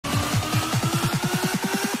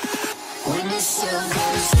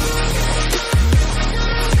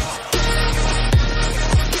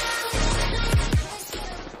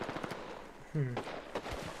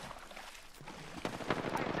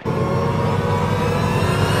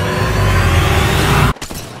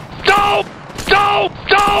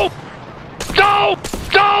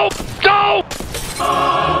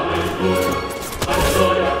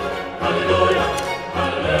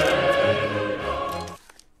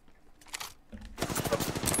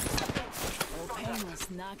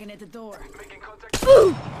Knocking at the door.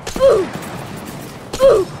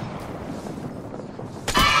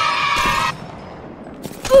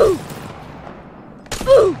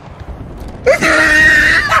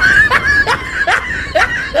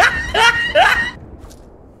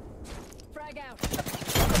 Frag out.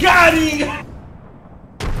 Got him!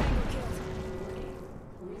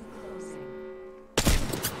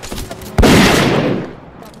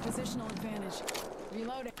 Positional advantage.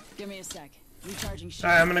 Reloading. Give me a sec. Recharging shield.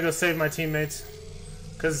 Alright, I'm gonna go save my teammates.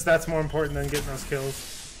 Because that's more important than getting those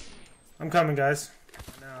kills. I'm coming, guys.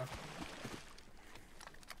 Now.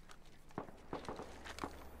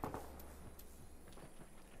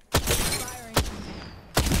 Firing.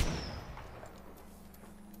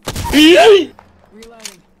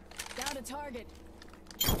 Reloading. Down to target.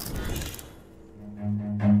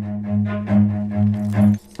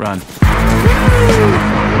 Run.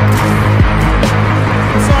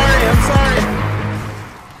 I'm sorry.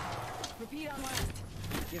 Repeat on last.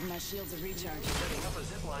 Give my shields a recharge. Setting up a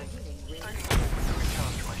zip line.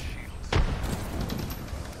 Recharge my shields.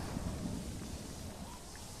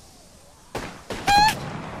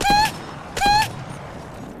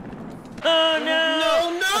 Oh no!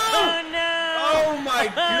 No, no! Oh no! Oh my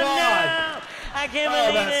god! No! I can't Oh,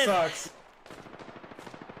 believe that it! sucks.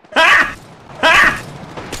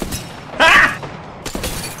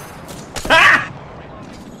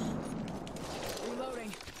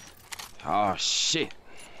 Reloading. Oh shit.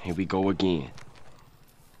 Here we go again.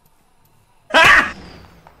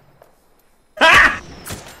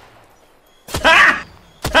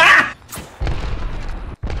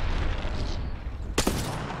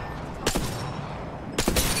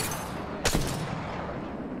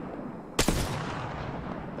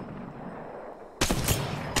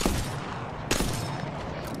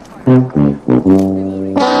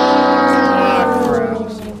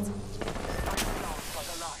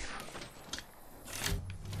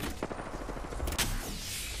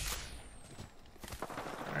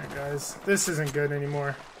 Alright, guys. This isn't good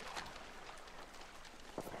anymore.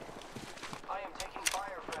 I am taking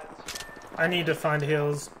fire, friends. I need to find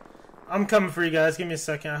heals. I'm coming for you guys. Give me a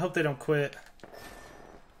second. I hope they don't quit.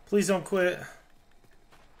 Please don't quit.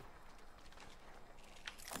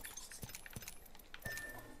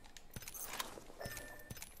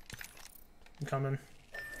 I'm coming.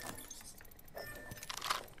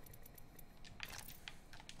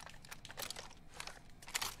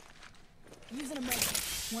 Using a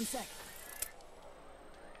medicine. 1 sec.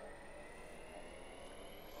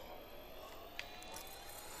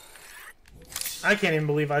 I can't even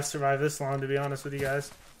believe I've survived this long, to be honest with you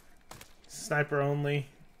guys. Sniper only.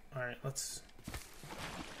 Alright, let's...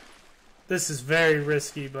 This is very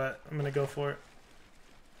risky, but I'm gonna go for it.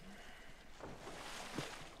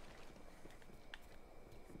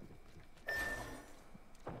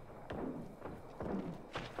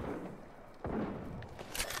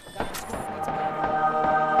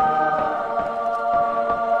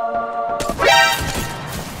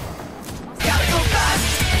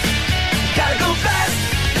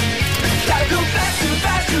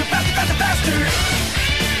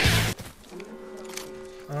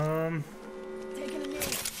 Taking a knee.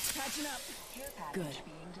 Patching up. Good.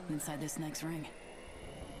 Inside this next ring.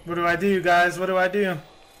 What do I do, guys? What do I do?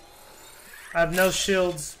 I have no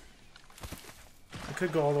shields. I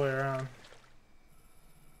could go all the way around.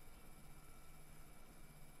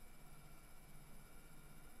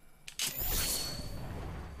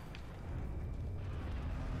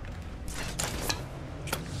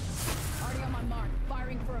 Already on my mark.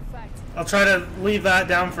 Firing for effect. I'll try to leave that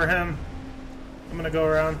down for him. I'm gonna go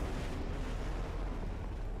around.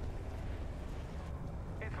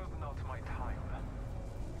 It was not my time.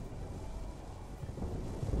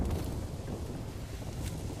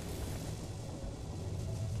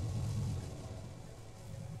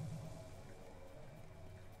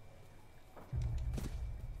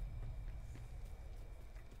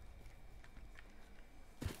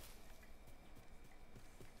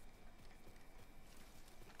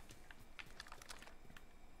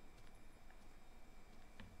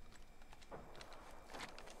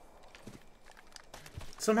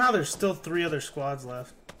 Somehow there's still 3 other squads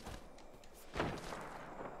left.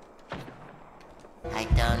 I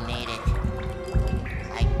don't need it.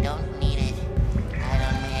 I don't need it. I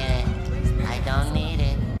don't need it. I don't need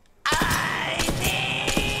it. I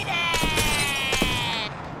need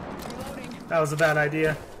it! Reloading. That was a bad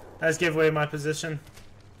idea. I just gave away my position.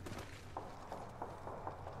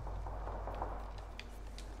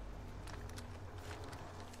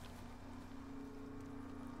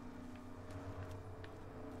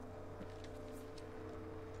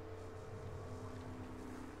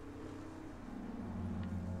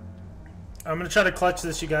 I'm gonna try to clutch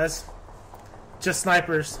this, you guys. Just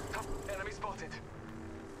snipers. Enemy spotted.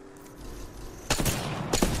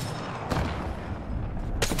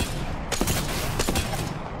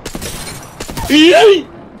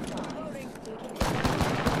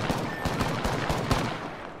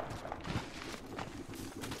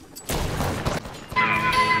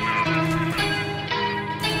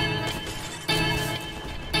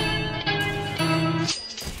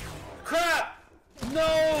 Crap!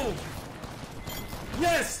 No!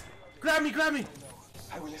 Yes! Grab me, grab me!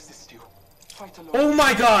 I will assist you. Fight alone. Oh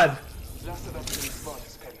my god! Last of us in this spawn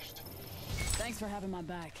is perished. Thanks for having my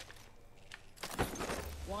back.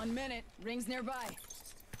 1 minute. Rings nearby.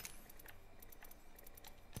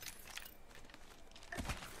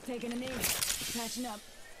 Taking a knee. Patching up.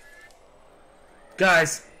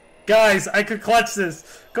 Guys, I could clutch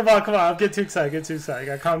this. Come on, I'm getting too excited, I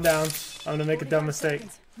gotta calm down. I'm gonna make a dumb 45 mistake.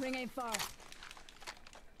 seconds. Ring ain't far.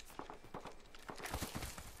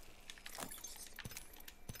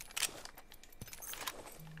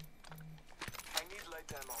 I need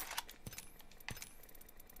light ammo.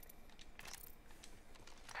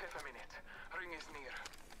 Half a minute. Ring is near.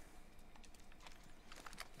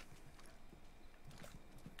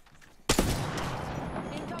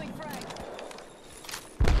 Incoming frag.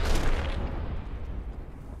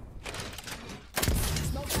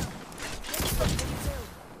 Smoke out.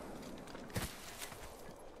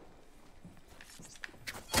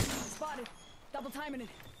 Spotted. Double timing it.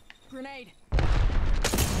 Grenade.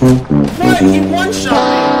 What? He one-shot me!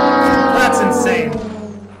 That's insane.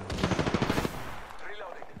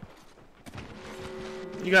 Reloading.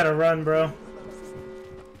 You gotta run, bro.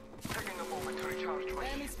 Taking a moment to recharge my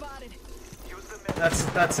Enemy spotted. use the med.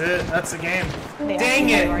 That's it. That's the game. They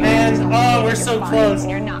Dang ask it, you, are you man. just Oh, okay, we're you're so fine, close. and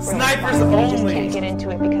you're not really Snipers fine, you just only. can't get into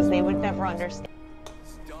it because they would never understand.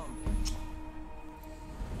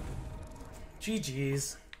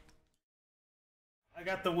 GG's. I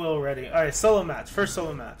got the will ready. Alright, solo match. First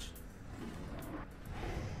solo match.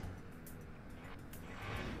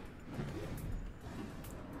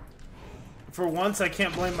 For once, I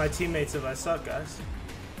can't blame my teammates if I suck, guys.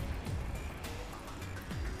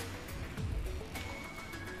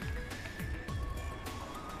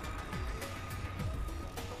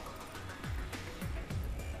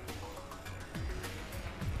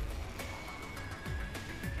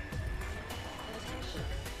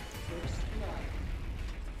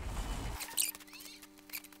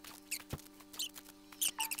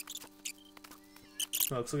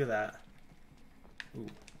 Smokes, look at that. Ooh.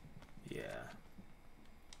 Yeah.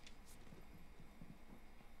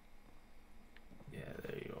 Yeah,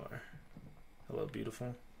 there you are. Hello,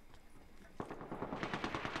 beautiful.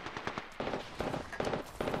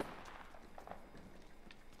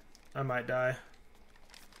 I might die.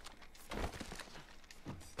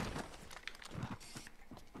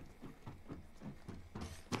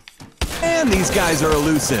 And these guys are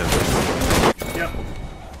elusive. Yep.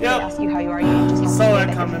 They ask you how you are, you just have to Saw say that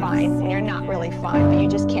that coming. you're fine, and you're not really fine, but you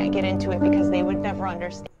just can't get into it because they would never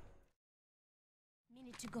understand.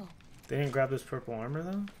 Minute to go. They didn't grab this purple armor,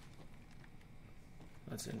 though?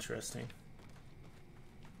 That's interesting.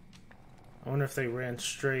 I wonder if they ran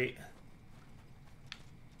straight.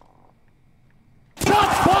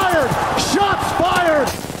 Shots fired! Shots fired!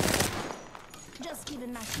 Just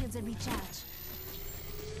giving my shields a recharge.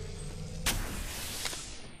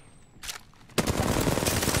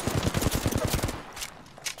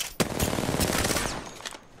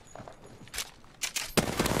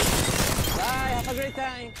 Bye, have a great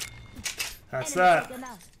time. That's Enemy that. taken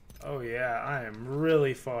out. Oh yeah, I am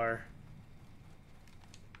really far.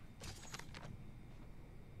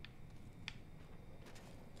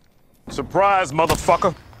 Surprise,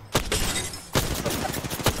 motherfucker!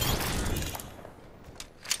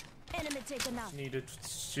 Enemy taken out. Needed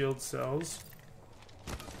shield cells.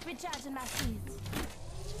 Recharging my shields.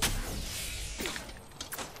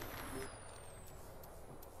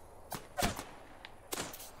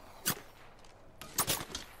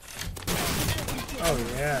 Oh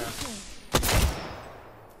yeah.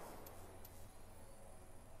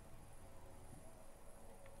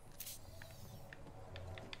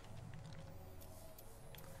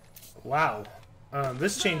 Wow.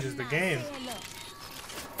 This changes the game.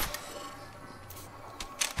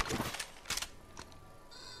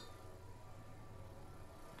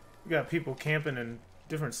 We got people camping in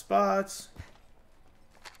different spots.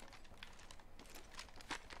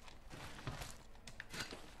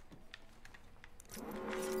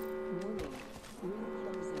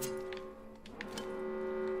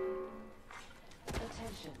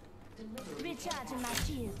 Recharging my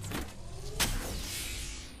shields.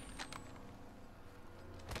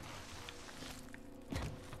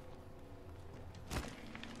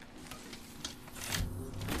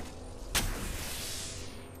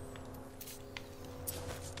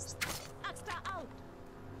 Extra out.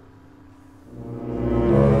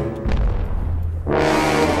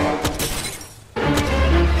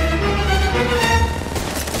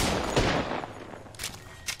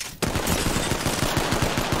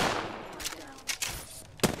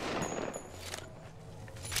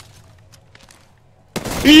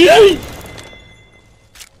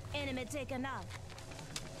 Enemy taken out.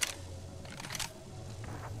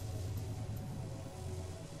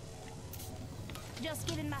 Just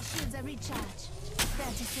giving my shields a recharge.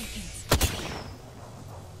 30 seconds.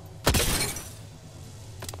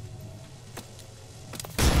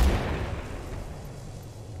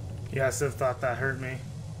 Yes, I thought that hurt me.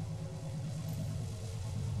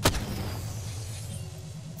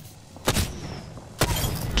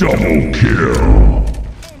 Double kill.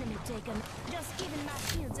 Enemy taken. Just giving my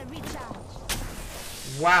shields a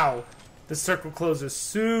recharge. Wow. The circle closes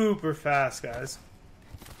super fast, guys.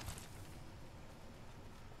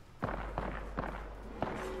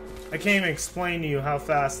 I can't even explain to you how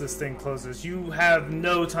fast this thing closes. You have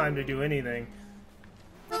no time to do anything.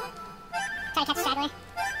 Try to catch a straggler.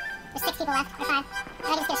 There's 6 people left, or 5.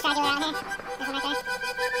 I just get a straggler out here. There's one right there.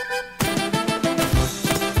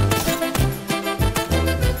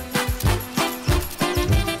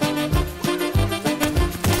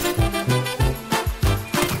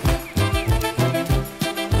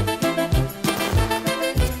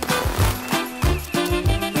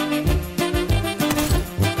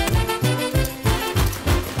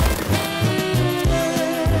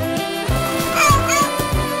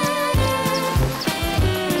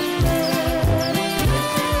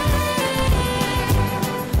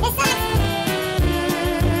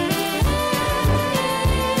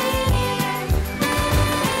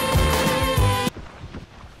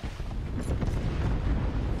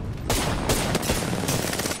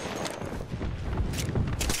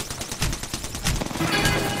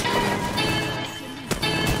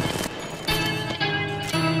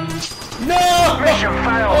 Mission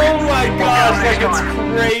failed. Oh my gosh, next that gets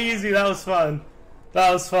time. crazy. That was fun.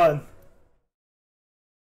 That was fun.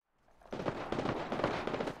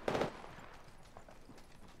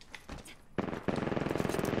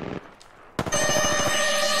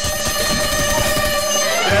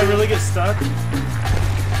 Did I really get stuck?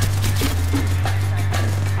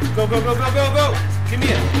 Go, go, go, go, go, go! Give me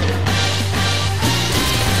it.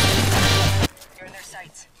 You're in their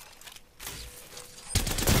sights.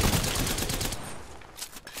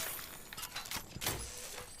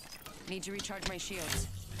 Need to recharge my shields.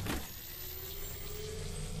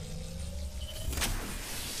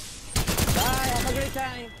 Bye, have a great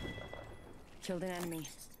time. Killed an enemy.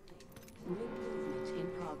 Movement in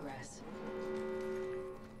progress.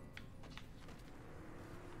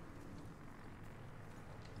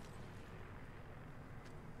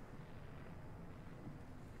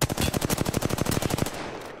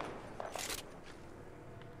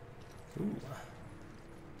 Ooh.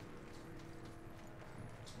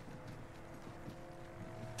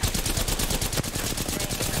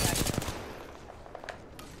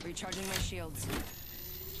 Recharging my shields.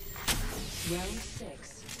 Round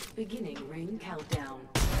 6. Beginning ring countdown.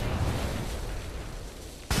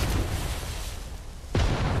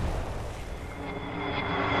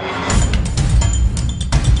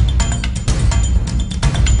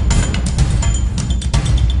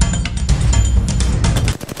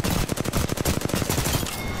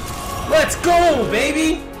 Let's go,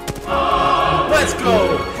 baby! Let's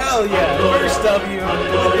go! Hell yeah! First W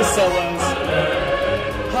with the solos.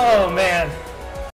 Oh man.